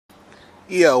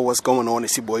Yo, what's going on?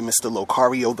 It's your boy, Mr.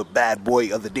 Locario, the bad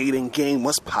boy of the dating game.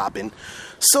 What's poppin'?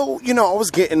 So, I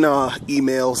was getting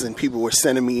emails and people were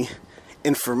sending me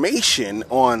information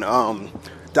on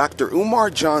Dr. Umar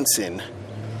Johnson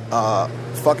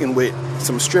fucking with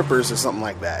some strippers or something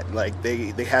like that. Like,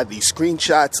 they had these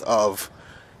screenshots of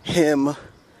him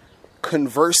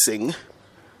conversing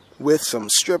with some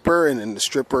stripper, and then the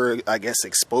stripper, I guess,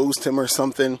 exposed him or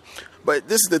something. But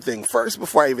this is the thing. First,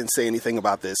 before I even say anything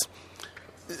about this,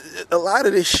 a lot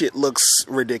of this shit looks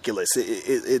ridiculous.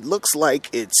 It looks like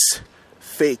it's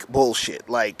fake bullshit.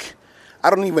 Like, I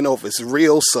don't even know if it's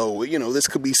real. So, this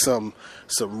could be some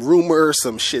rumor,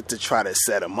 some shit to try to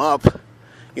set him up.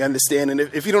 You understand? And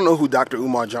if you don't know who Dr.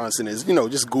 Umar Johnson is,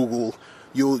 just Google.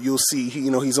 You'll see.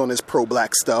 He's on his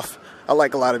pro-black stuff. I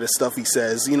like a lot of the stuff he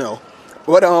says.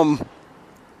 But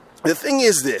the thing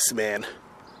is this, man.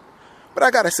 What I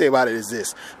gotta say about it is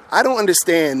this: I don't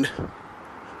understand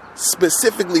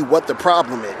specifically what the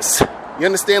problem is. You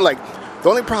understand? Like, the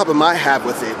only problem I have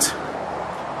with it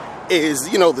is,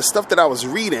 the stuff that I was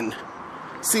reading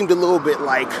seemed a little bit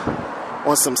like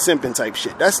on some simping type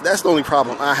shit. That's the only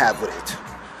problem I have with it.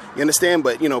 You understand?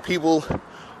 But, people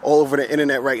all over the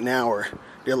internet right now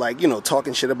they're like,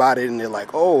 talking shit about it, and they're like,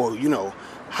 oh,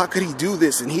 how could he do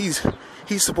this? And he's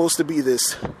supposed to be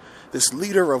this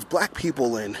leader of black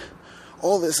people and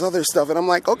all this other stuff. And I'm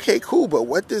like, okay, cool, but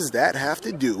what does that have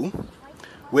to do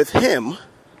with him,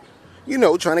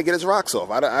 trying to get his rocks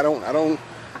off? I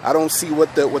don't see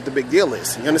what the big deal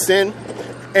is. You understand?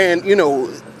 And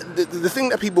the thing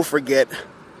that people forget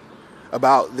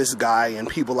about this guy and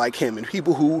people like him and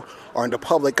people who are in the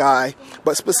public eye,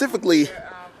 but specifically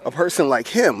a person like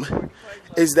him,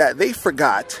 is that they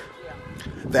forgot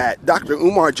that Dr.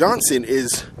 Umar Johnson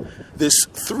is this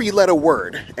three-letter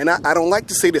word. And I don't like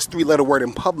to say this three-letter word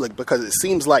in public because it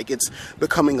seems like it's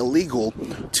becoming illegal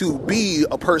to be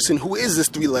a person who is this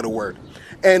three-letter word.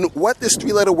 And what this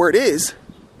three-letter word is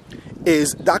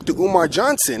Dr. Umar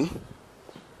Johnson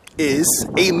is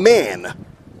a man.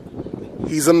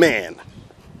 He's a man.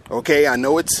 Okay, I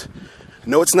know it's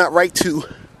not right to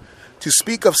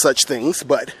speak of such things,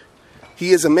 but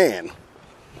he is a man.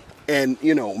 And,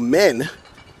 men,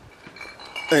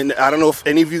 and I don't know if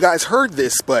any of you guys heard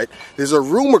this, but there's a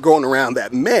rumor going around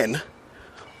that men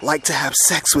like to have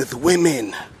sex with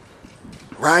women.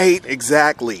 Right?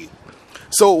 Exactly.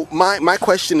 So my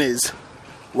question is,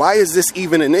 why is this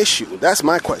even an issue? That's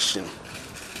my question.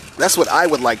 That's what I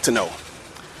would like to know.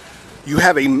 You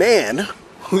have a man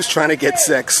who's trying to get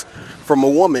sex from a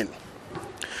woman.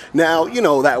 Now,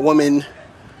 that woman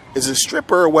is a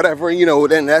stripper or whatever,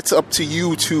 then that's up to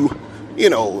you to,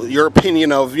 your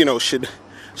opinion of,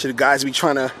 should guys be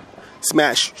trying to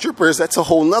smash strippers? That's a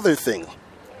whole nother thing,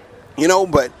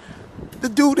 but the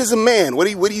dude is a man. What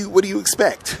do you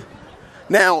expect?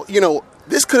 Now,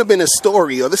 this could have been a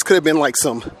story, or this could have been like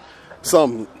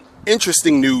some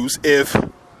interesting news if,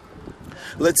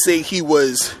 let's say, he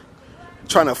was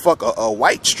trying to fuck a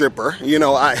white stripper.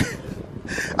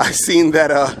 I seen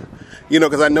that,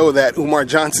 because I know that Umar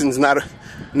Johnson's not,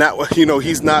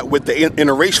 he's not with the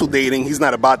interracial dating. He's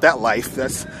not about that life.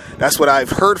 That's what I've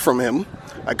heard from him.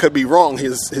 I could be wrong.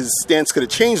 His stance could have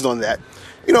changed on that.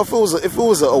 If it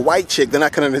was a white chick, then I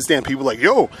can understand people like,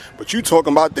 yo, but you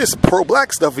talking about this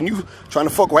pro-black stuff and you trying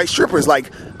to fuck white strippers.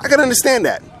 Like, I can understand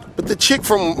that. But the chick,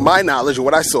 from my knowledge of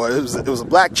what I saw, it was a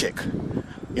black chick.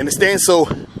 You understand? So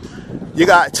you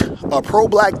got a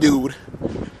pro-black dude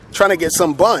trying to get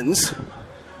some buns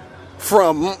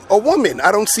from a woman.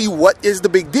 I don't see what is the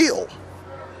big deal.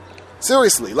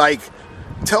 Seriously, like,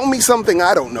 tell me something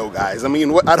I don't know, guys. I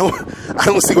mean, I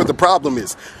don't see what the problem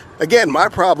is. Again, my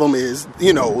problem is,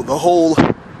 the whole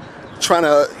trying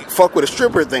to fuck with a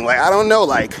stripper thing. Like, I don't know,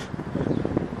 like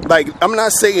I'm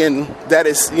not saying that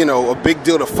it's, a big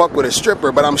deal to fuck with a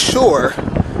stripper, but I'm sure,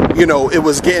 it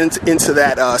was getting into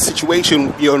that situation,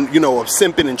 of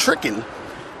simping and tricking.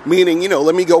 Meaning,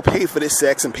 let me go pay for this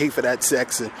sex and pay for that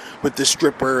sex and with the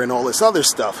stripper and all this other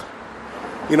stuff.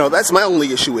 That's my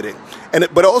only issue with it.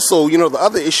 But also, the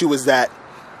other issue is that,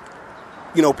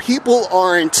 people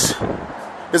aren't,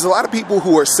 there's a lot of people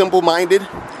who are simple-minded,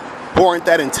 who aren't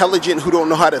that intelligent, who don't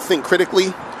know how to think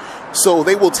critically. So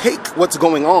they will take what's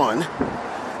going on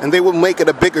and they will make it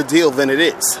a bigger deal than it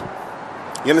is.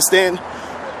 You understand?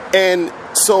 And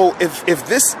so if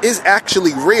this is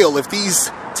actually real, if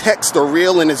these texts are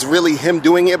real and it's really him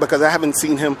doing it, because I haven't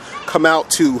seen him come out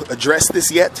to address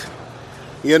this yet,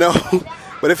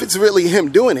 but if it's really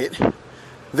him doing it,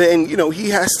 then, he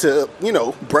has to,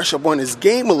 brush up on his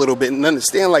game a little bit and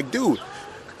understand, like, dude,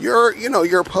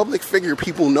 you're a public figure.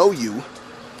 People know you.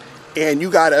 And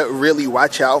you gotta really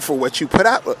watch out for what you put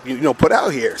out, put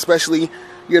out here, especially,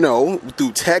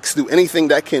 through text, through anything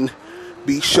that can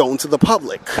be shown to the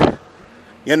public.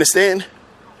 You understand?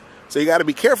 So you gotta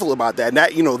be careful about that. And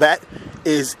that, that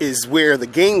is where the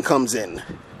game comes in.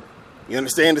 You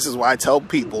understand? This is why I tell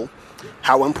people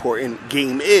how important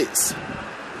game is.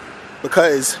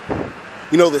 Because,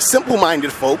 the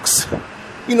simple-minded folks,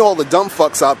 all the dumb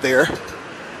fucks out there,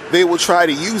 they will try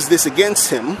to use this against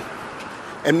him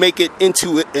and make it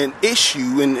into an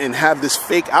issue and have this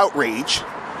fake outrage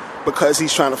because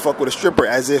he's trying to fuck with a stripper,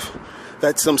 as if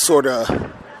that's some sort of,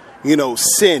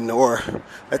 sin, or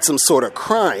that's some sort of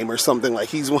crime or something. Like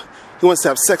he wants to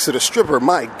have sex with a stripper.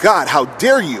 My God, how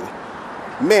dare you?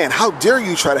 Man, how dare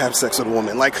you try to have sex with a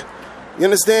woman? Like, you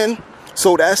understand?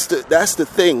 So that's the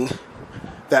thing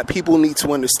that people need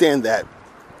to understand, that,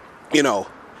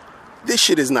 this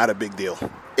shit is not a big deal.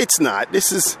 It's not.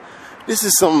 This is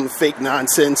some fake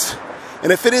nonsense.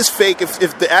 And if it is fake, if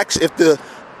the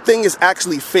thing is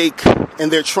actually fake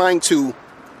and they're trying to,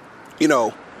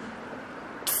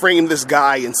 frame this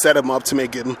guy and set him up to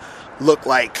make him look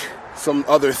like some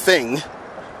other thing,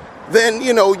 then,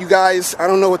 you guys, I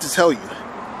don't know what to tell you.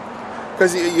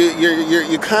 Because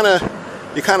you kind of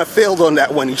failed on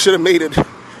that one. You should have made it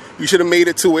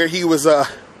to where he was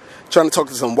trying to talk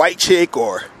to some white chick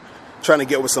or trying to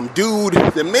get with some dude.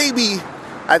 Then maybe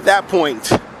at that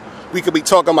point we could be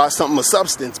talking about something of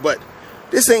substance. But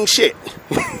this ain't shit.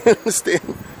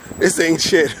 Understand? This ain't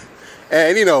shit.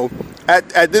 And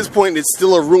at this point it's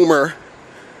still a rumor.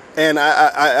 And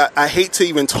I hate to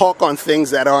even talk on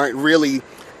things that aren't really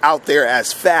out there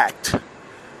as fact,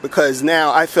 because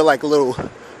now I feel like a little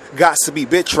gossipy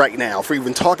bitch right now for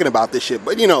even talking about this shit.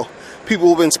 But people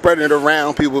have been spreading it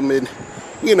around. People have been,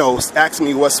 asking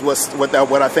me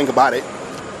what I think about it.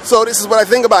 So this is what I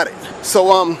think about it.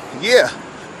 So yeah,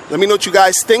 let me know what you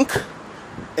guys think,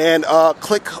 and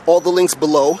click all the links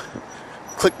below.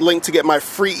 Click the link to get my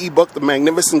free ebook, The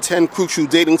Magnificent 10 Crucial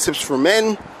Dating Tips for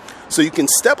Men, so you can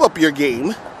step up your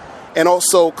game. And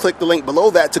also click the link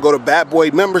below that to go to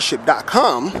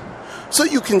badboymembership.com, so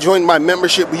you can join my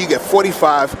membership where you get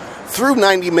 45 through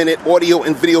 90-minute audio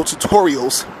and video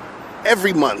tutorials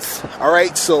every month.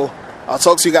 Alright, so I'll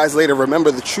talk to you guys later.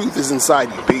 Remember, the truth is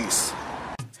inside you. Peace.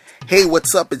 Hey,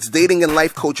 what's up? It's dating and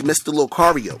life coach Mr.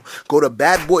 Locario. Go to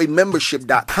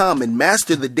badboymembership.com and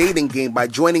master the dating game by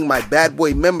joining my Bad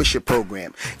Boy Membership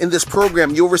program. In this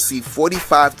program, you'll receive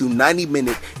 45 through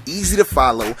 90-minute,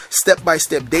 easy-to-follow,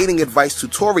 step-by-step dating advice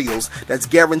tutorials that's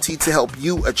guaranteed to help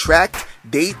you attract,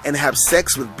 date, and have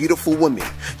sex with beautiful women.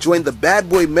 Join the Bad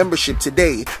Boy Membership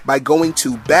today by going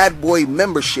to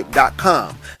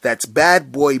badboymembership.com. That's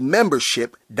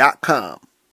badboymembership.com.